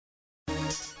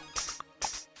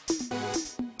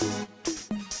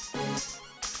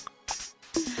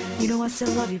You know I still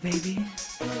love you, baby.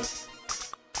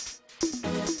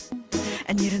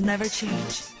 And you'll never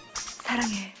change.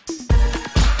 사랑해.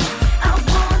 I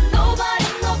want nobody,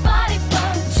 nobody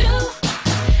but you.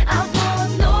 I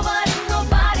want nobody,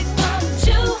 nobody but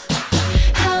you.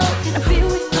 How can I be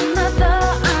with another?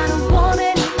 I don't want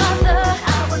any other.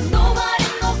 I want nobody,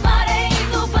 nobody,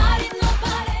 nobody,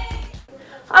 nobody.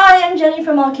 Hi, I'm Jenny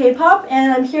from allkpop,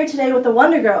 and I'm here today with the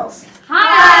Wonder Girls.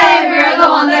 Hi, we're the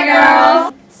Wonder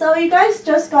Girls. So you guys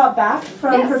just got back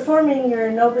from performing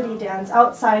your Nobody dance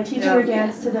outside, teaching your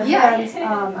dance to the fans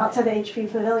outside the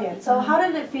HP Pavilion. So how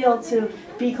did it feel to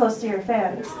be close to your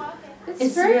fans?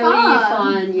 It's really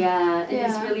fun, yeah.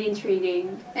 It's really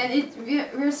intriguing. And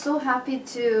we're so happy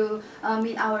to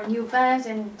meet our new fans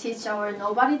and teach our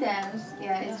Nobody dance.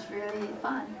 Yeah, it's really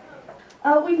fun.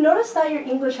 We've noticed that your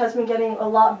English has been getting a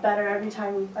lot better every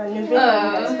time a new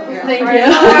video is posted. Thank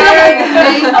you.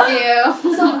 Thank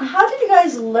you. So how did you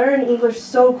guys learn English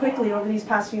so quickly over these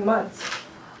past few months?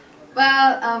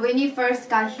 Well, when you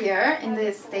first got here in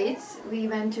the States, we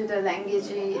went to the language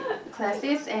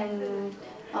classes and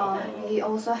we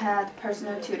also had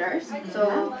personal tutors.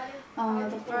 So at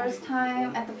the first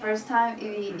time,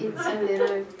 it's a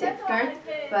little difficult,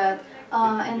 but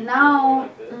and now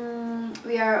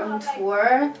we are on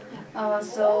tour.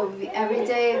 So every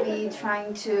day we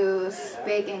trying to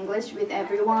speak English with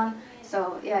everyone.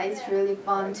 So yeah, it's really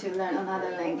fun to learn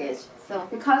another language. So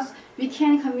because we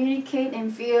can communicate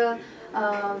and feel,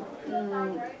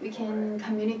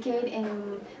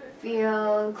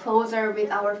 closer with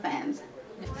our fans.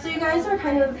 So you guys are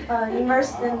kind of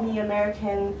immersed in the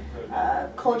American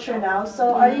culture now.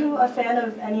 So are you a fan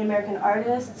of any American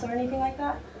artists or anything like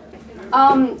that?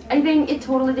 I think it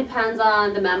totally depends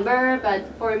on the member, but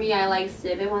for me I like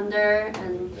Stevie Wonder,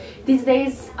 and these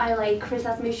days I like Chris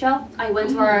Michelle. I went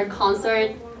to her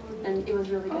concert and it was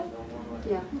really good.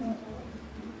 Yeah.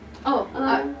 Oh,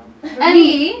 and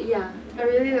me? Yeah. I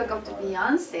really look up to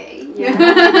Beyonce.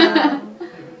 Yeah.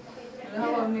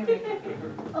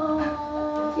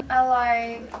 I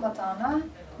like Madonna.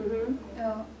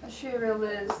 Mm-hmm. She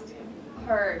released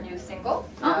her new single.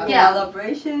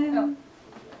 Celebration.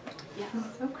 Yeah.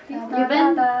 So crazy. You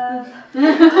been?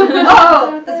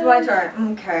 Oh, it's my turn.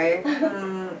 Okay.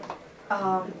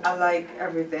 I like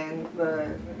everything, but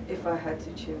if I had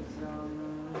to choose,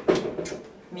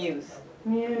 Muse.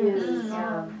 Muse.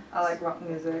 Yeah, I like rock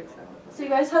music. So you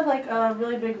guys have like a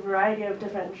really big variety of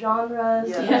different genres.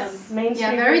 Yes.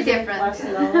 Mainstream. Yeah, very music, different. less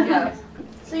known. Yes.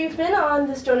 So you've been on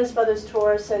this Jonas Brothers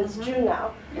Tour since June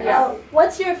now. Yeah.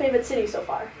 What's your favorite city so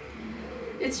far?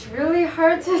 It's really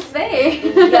hard to say.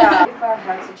 Yeah. If I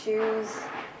had to choose,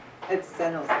 it's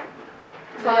San Jose.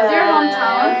 Cause your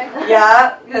hometown.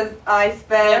 Yeah, because I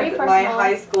Very spent my personal.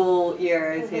 high school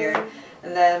years here,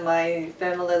 and then my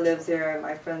family lives here, and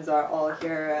my friends are all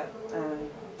here,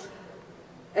 and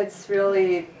it's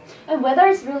really And weather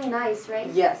is really nice, right?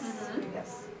 yes.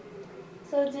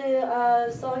 So do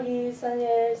Sohee,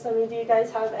 Sanye, Sami, do you guys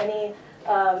have any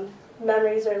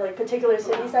memories or like particular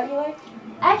cities that you like?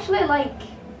 Actually, like,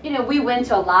 we went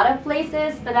to a lot of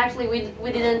places, but actually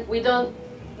we didn't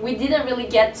really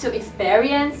get to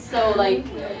experience. So like,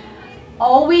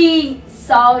 all we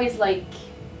saw is like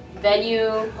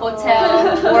venue,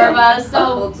 hotel, warm-up.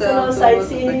 So no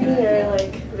sightseeing or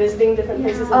like visiting different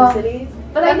places in the cities?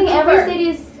 but I think every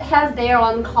city has their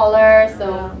own color.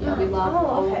 So yeah, we love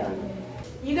all okay. of them.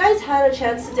 You guys had a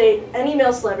chance to date any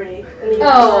male celebrity in the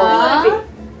US?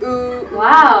 Oh.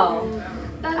 Wow.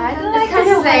 I don't It's like kind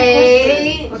to of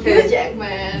say Okay. Hugh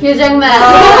Jackman. Hugh Jackman.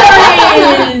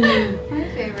 My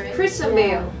favorite. Christian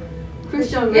Bale.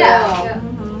 Christian Bale. Yeah.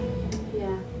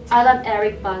 Yeah. I love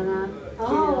Eric Bana.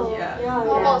 Oh, Yeah.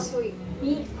 How about Sweet?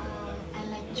 Me, I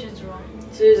like Jude.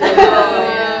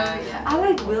 I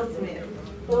like Will Smith.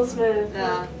 Will Smith.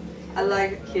 Yeah, I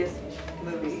like his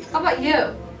movies. How about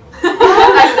you?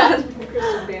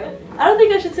 Christian Bale. I don't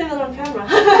think I should say that on camera.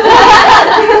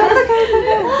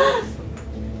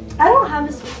 I don't have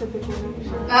a specific one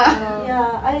actually.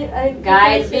 Yeah, I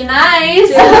Guys, be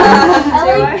nice. I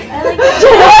like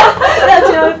yeah,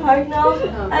 Joey Park now.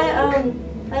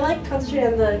 I like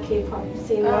concentrating on the K-pop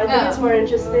scene more. I think it's more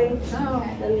interesting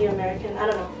than the American. I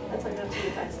don't know. That's like up to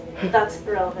you guys. That's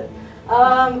irrelevant.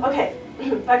 Okay,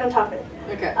 back on topic.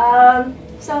 Okay.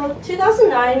 So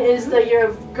 2009 is the year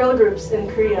of girl groups in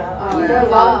Korea. There are a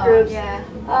Wow. lot of groups. Yeah.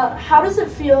 How does it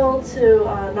feel to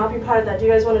not be part of that? Do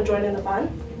you guys want to join in the fun?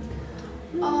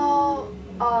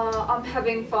 I'm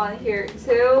having fun here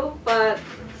too, but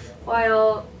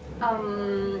while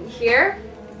here,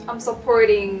 I'm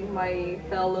supporting my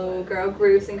fellow girl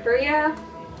groups in Korea.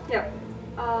 Yeah.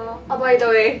 By the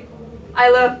way, I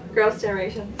love Girls'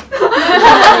 Generation.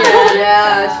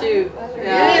 Yeah, shoot.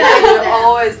 Yeah, you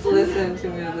always listen to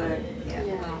music.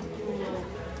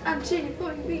 I'm cheating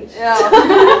for you. Yeah.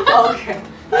 Okay.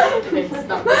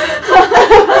 Stop.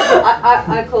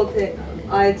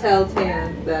 I tell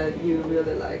Tan that you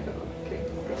really like her. Okay.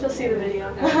 She'll see the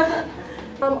video.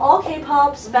 All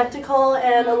K-pop, Spectacle,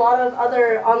 and a lot of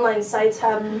other online sites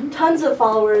have tons of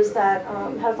followers that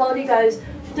have followed you guys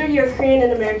through your Korean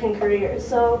and American careers.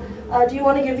 So, do you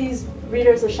want to give these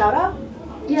readers a shout out?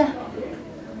 Yeah.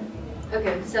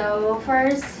 Okay, so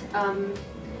first,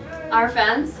 our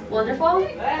fans, wonderful.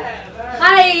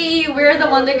 Hi, we're the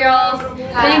Wonder Girls.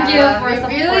 Thank you for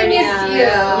supporting really miss us. you.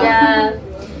 Yeah.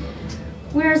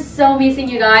 We're so missing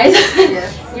you guys.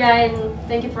 Yes. Yeah, and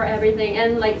thank you for everything.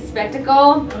 And like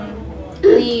Spectacle,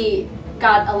 we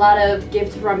got a lot of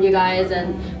gifts from you guys,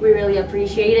 and we really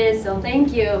appreciate it. So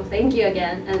thank you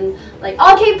again. And like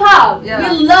all K-pop,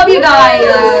 Yeah. we love you guys.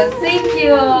 Yes. Thank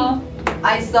you.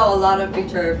 I saw a lot of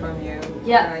pictures from you.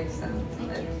 Yeah. I sent.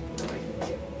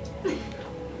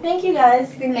 Thank you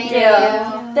guys. Thank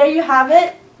you. There you have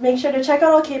it. Make sure to check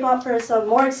out All K-pop for some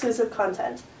more exclusive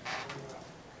content.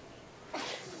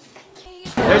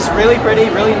 They're just really pretty,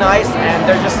 really nice, and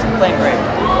they're just playing great.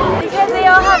 Because they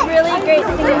all have really great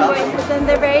singing voices and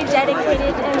they're very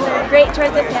dedicated and they're great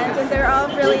towards the fans and they're all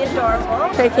really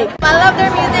adorable. I love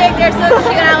their music, they're so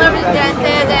cute, and I love the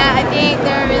dances, and I think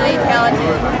they're really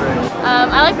talented.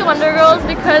 I like the Wonder Girls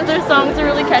because their songs are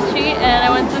really catchy and I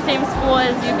went to the same school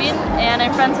as Yubin and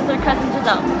I'm friends with their cousin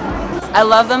Giselle. I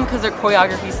love them because their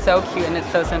choreography is so cute and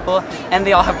it's so simple, and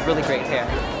they all have really great hair.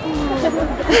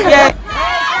 Yay!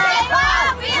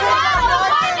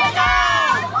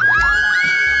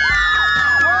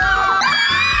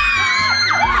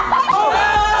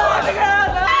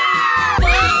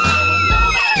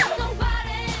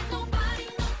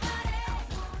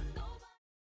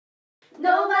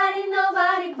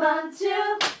 Nobody but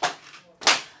you.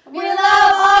 We love